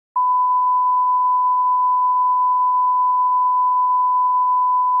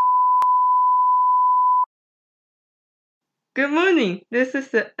Good morning. This is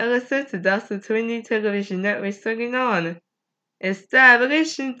the LSF2020 television network signing on.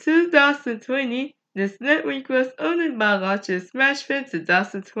 Established in 2020, this network was owned by Launches Smashfit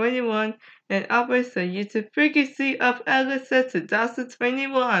 2021 and operates the YouTube frequency of LSF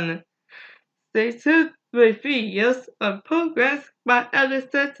 2021. Stay tuned with videos of programs by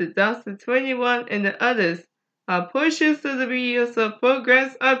LSF 2021 and the others. Our portions of the videos of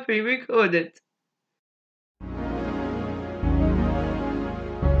programs are pre-recorded.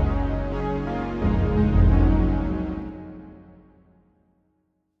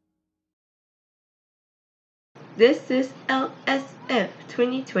 This is LSF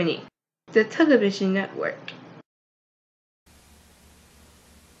 2020, the television network.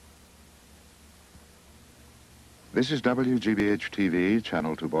 This is WGBH-TV,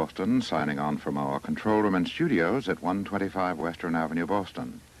 Channel 2 Boston, signing on from our control room and studios at 125 Western Avenue,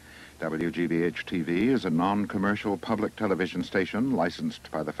 Boston. WGBH-TV is a non-commercial public television station licensed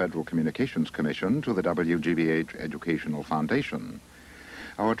by the Federal Communications Commission to the WGBH Educational Foundation.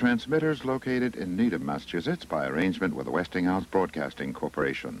 Our transmitter is located in Needham, Massachusetts, by arrangement with the Westinghouse Broadcasting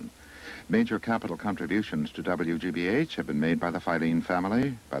Corporation. Major capital contributions to WGBH have been made by the Filene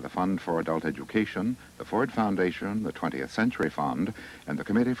family, by the Fund for Adult Education, the Ford Foundation, the 20th Century Fund, and the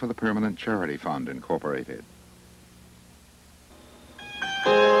Committee for the Permanent Charity Fund, Incorporated.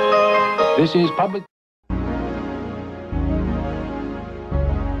 This is public.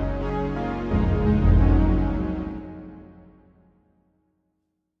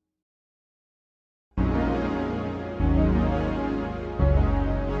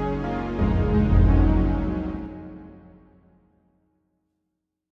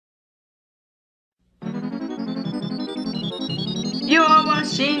 You are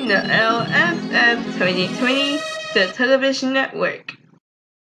watching the LSF 2020, the television network.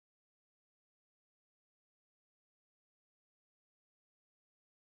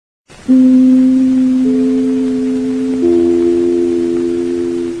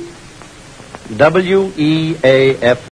 WEAF